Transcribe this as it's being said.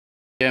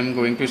I am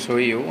going to show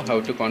you how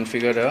to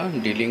configure a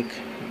D-Link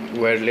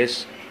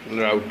wireless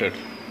router,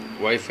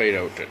 Wi-Fi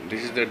router.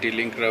 This is the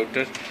D-Link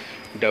router,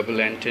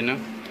 double antenna.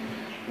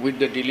 With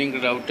the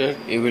D-Link router,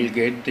 you will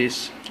get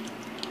this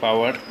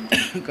power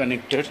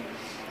connector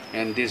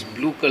and this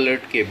blue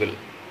colored cable.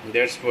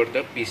 That's for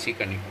the PC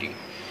connecting.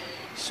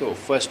 So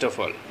first of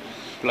all,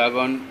 plug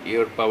on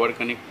your power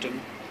connector.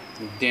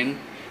 Then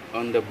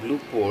on the blue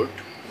port,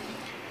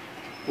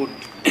 put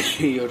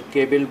your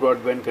cable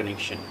broadband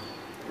connection.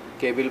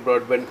 Cable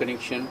broadband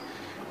connection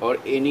or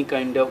any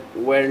kind of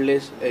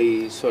modemless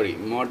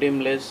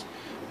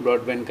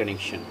broadband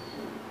connection,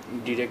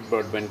 direct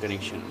broadband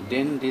connection.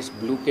 Then this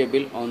blue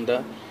cable on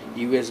the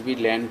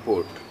USB LAN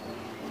port,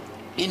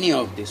 any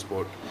of this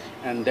port,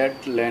 and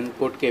that LAN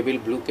port cable,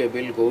 blue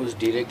cable, goes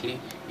directly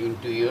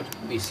into your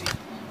PC.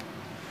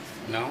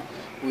 Now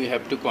we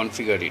have to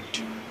configure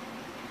it.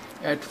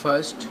 At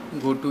first,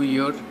 go to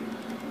your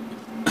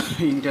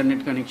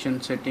internet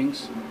connection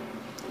settings,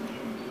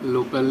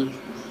 local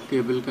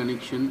cable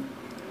connection,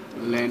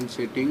 LAN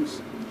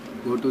settings,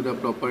 go to the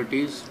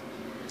properties,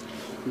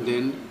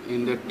 then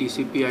in the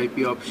TCP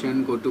IP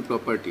option, go to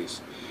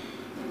properties.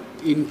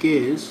 In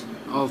case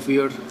of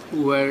your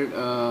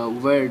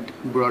wired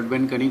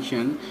broadband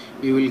connection,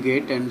 you will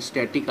get an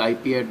static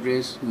IP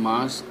address,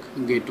 mask,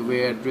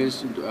 gateway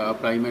address,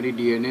 primary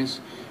DNS,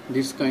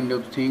 this kind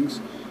of things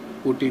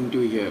put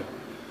into here.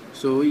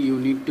 So you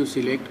need to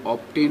select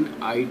obtain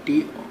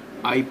IP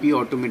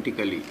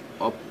automatically,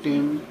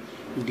 obtain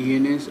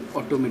DNS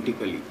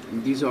automatically.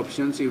 These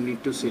options you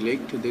need to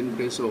select, then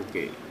press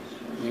OK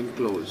and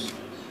close.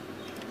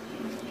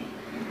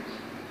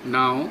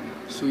 Now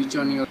switch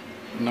on your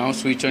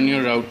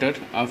router.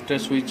 After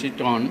switch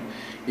it on,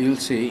 you will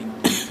see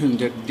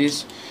that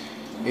this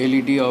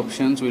LED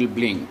options will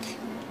blink.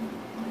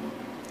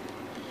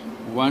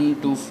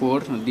 1, 2, 4,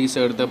 these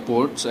are the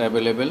ports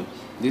available.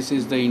 This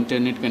is the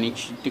internet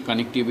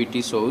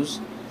connectivity source.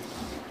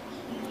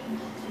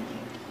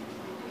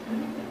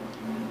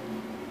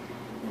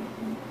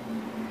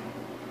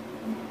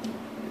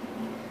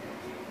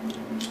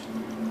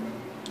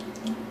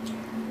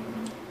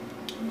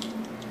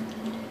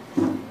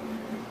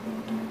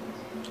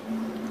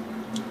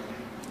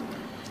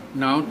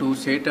 Now to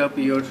set up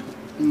your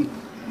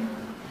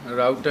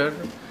router,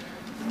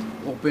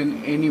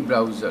 open any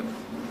browser.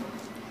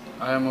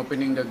 I am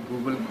opening the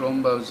Google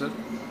Chrome browser.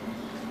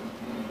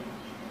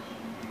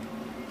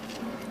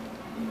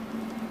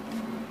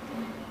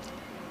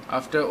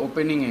 After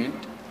opening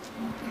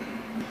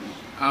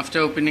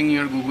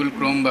your Google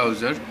Chrome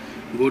browser,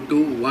 go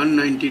to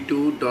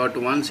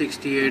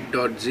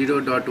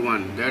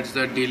 192.168.0.1. That's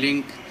the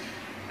D-Link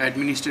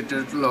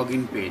administrator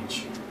login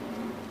page.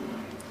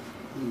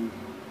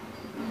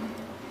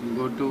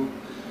 Go to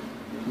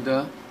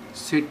the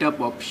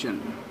setup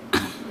option.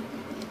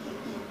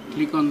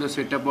 Click on the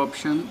setup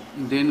option,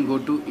 then go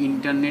to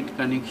internet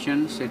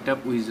connection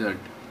setup wizard.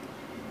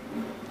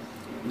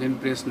 Then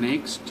press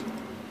next.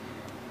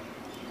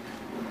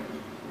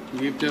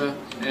 Give the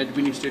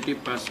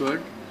administrative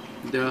password.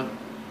 The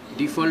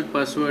default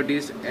password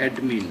is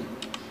admin,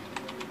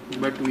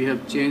 but we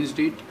have changed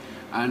it,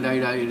 and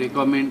I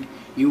recommend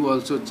you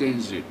also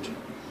change it.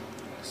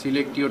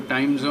 Select your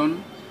time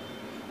zone,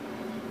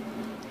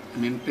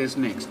 then press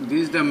next.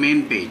 This is the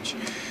main page.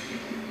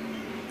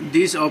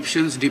 These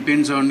options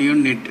depends on your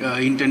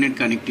internet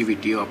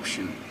connectivity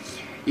option.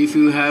 If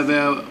you have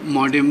a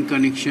modem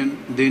connection,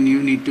 then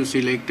you need to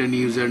select an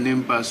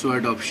username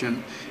password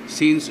option.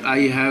 Since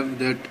I have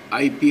that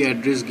IP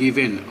address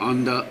given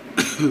on the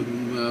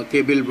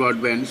cable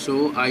broadband,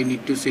 so I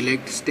need to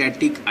select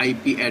static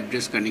IP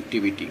address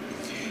connectivity.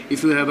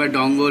 If you have a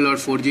dongle or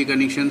 4G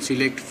connection,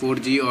 select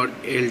 4G or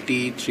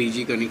LTE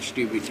 3G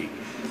connectivity.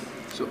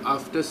 So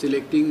after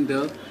selecting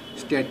the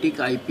static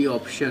IP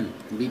option,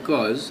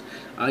 because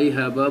I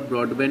have a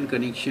broadband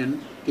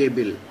connection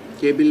cable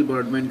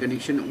broadband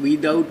connection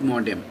without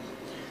modem,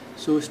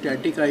 so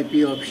static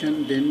IP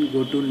option, then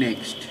go to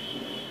next.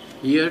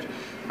 Here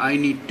I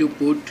need to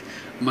put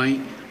my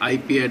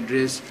IP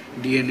address,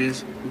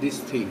 DNS, these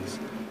things.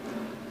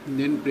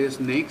 Then press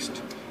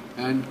next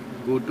and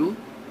go to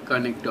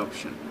connect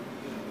option.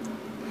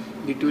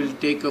 It will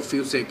take a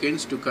few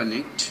seconds to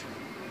connect.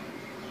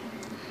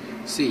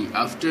 See,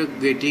 after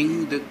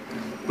getting the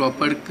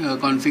proper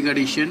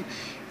configuration,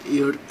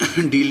 your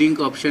D-Link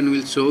option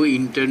will show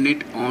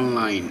internet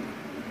online.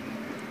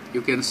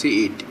 You can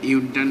see it,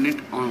 internet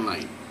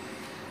online.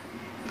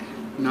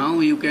 Now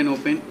you can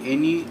open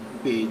any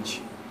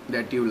page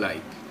that you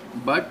like,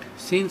 but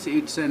since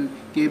it's a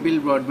cable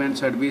broadband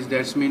service,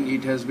 that means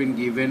it has been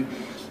given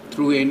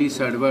through any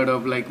server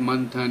of like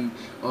Manthan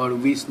or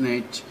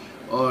Wishnet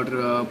or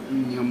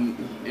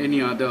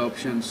any other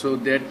option, so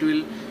that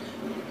will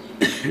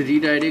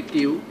redirect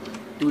you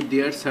to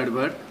their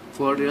server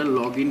for your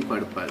login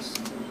purpose.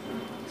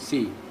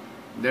 See,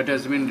 that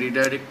has been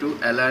redirected to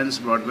Alliance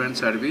Broadband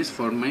Service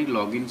for my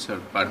login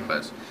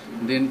purpose.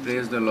 Then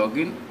press the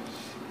login,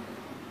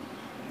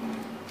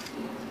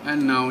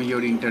 and now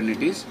your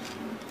internet is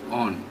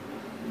on.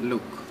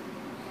 Look,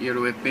 your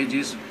web page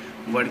is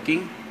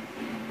working.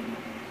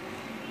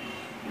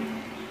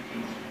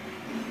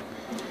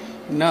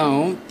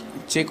 Now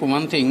check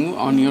one thing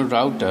on your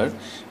router,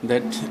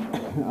 that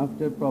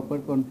after proper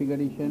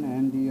configuration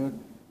and your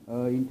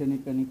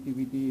internet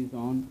connectivity is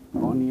on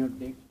your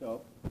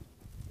desktop,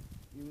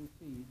 you will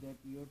see that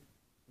your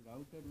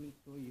router will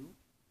show you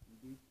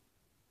this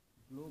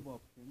globe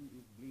option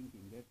is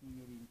blinking. That means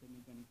your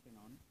internet connection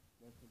on.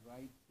 That's the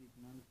right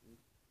signal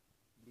is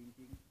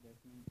blinking. That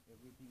means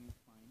everything is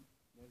fine.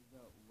 That's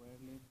the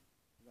wireless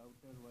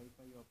router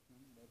Wi-Fi option.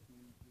 That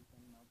means you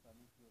can now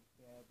connect your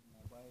tab,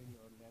 mobile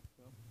or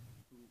laptop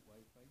to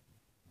Wi-Fi.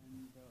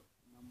 And the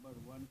number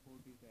 1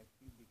 port is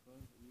active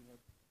because we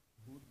have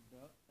put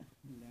the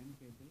LAN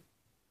cable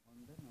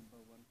on the number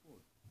 1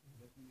 port.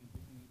 That means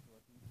everything is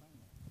working fine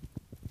now.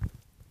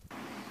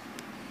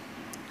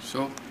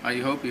 So I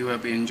hope you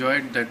have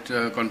enjoyed that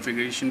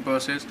configuration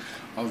process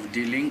of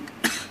D-Link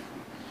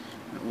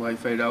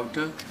Wi-Fi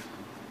router,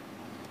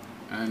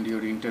 and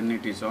your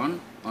internet is on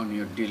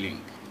your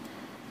D-Link.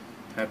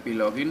 Happy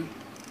login,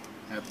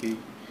 happy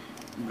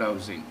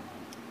browsing.